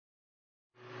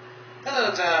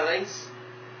Hello, darlings.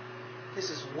 This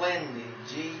is Wendy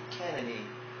G Kennedy.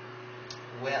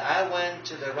 Well, I went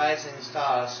to the Rising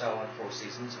Star show at Four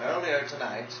Seasons earlier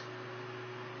tonight,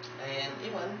 and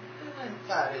it went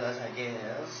fabulous, I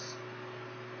guess.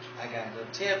 I got the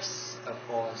tips. Of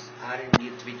course, I didn't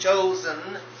get to be chosen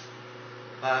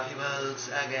by a few votes,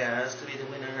 I guess, to be the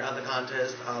winner of the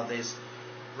contest of this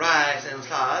Rising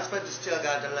Stars, but you still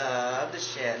got the love, the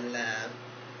shared love.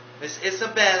 Miss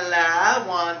Isabella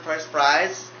won first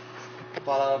prize,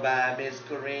 followed by Miss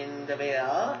Corinne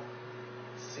DeVille,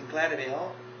 Sinclair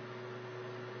DeVille.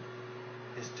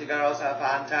 These two girls are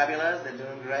fantabulous. They're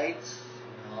doing great.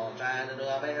 We're all trying to do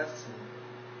our best. And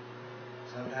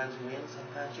sometimes you win,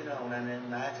 sometimes you don't. And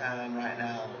in my time right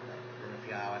now, a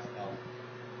few hours ago,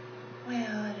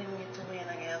 well, I didn't get to win,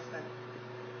 I guess, but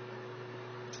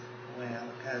well,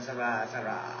 because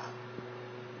sarah.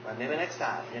 But maybe next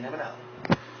time, you never know.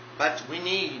 But we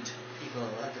need people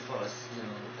at the first,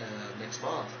 next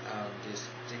month, this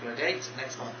particular date,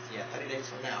 next month, 30 days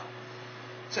from now.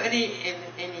 So any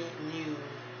new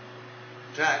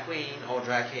drag queen or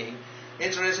drag king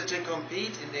interested to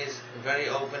compete in this very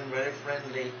open, very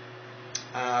friendly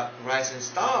Rising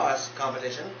Stars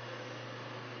competition,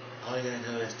 all you're going to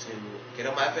do is to get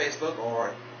on my Facebook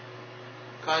or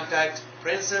contact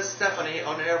Princess Stephanie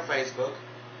on her Facebook.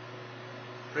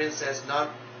 Princess, not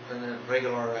the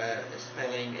regular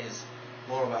spelling, is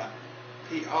more of a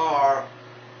Princesse.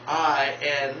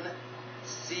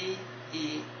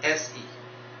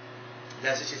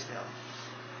 That's what she spelled.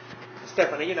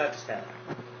 Stephanie, you know how to spell it.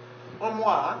 Or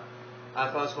moi, I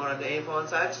post more on the info on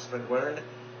site, spread word.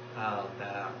 So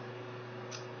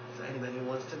anybody who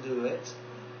wants to do it,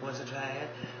 wants to try it,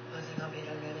 wants to compete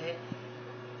on it,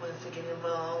 wants to get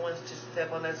involved, wants to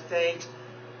step on that stage,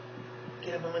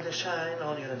 get a moment to shine,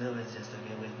 all you gotta do is just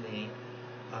get with me,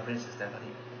 Princess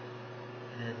Stephanie.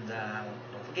 And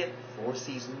don't forget, Four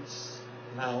Seasons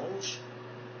Lounge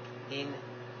in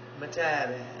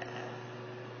Mataba.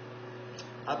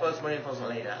 I'll post more info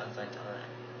later. I was like, alright,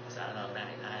 I had a long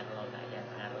night, yes,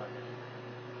 I had a long night.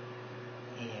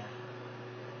 Yeah.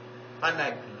 Fun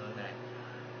night, long night.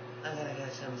 I gotta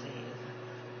get some things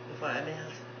before I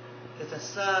melt. Because the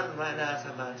sun right now is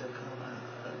about to come out.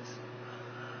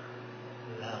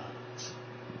 Love.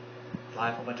 Fly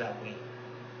for my drag queen.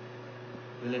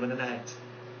 We live in the night.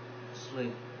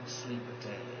 Sleep a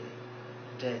day.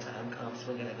 Daytime comes,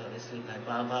 we're gonna go to sleep like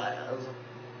vampires.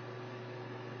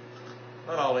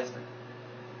 Not always, but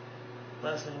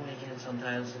mostly weekends,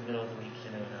 sometimes in the middle of the week,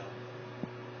 you never know.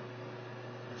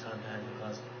 And sometimes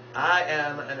because I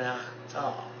am an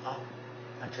actor.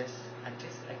 Actress.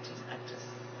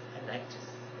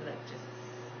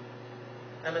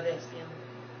 I'm a lesbian.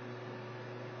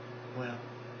 Well,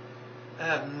 I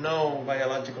have no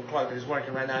biological clock that is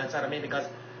working right now inside of me because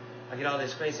I get all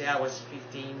these crazy hours,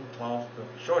 15, 12,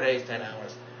 short days, 10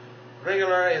 hours.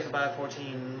 Regular is about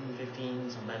 14, 15,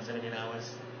 sometimes 17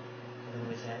 hours. And then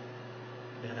we said,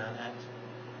 beyond that,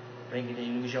 bringing the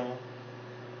illusion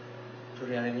to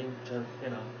reality, to,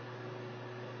 anyway,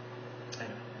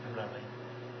 I'm lovely.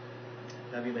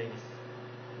 Love you, babies.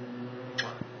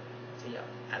 See ya.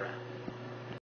 Around.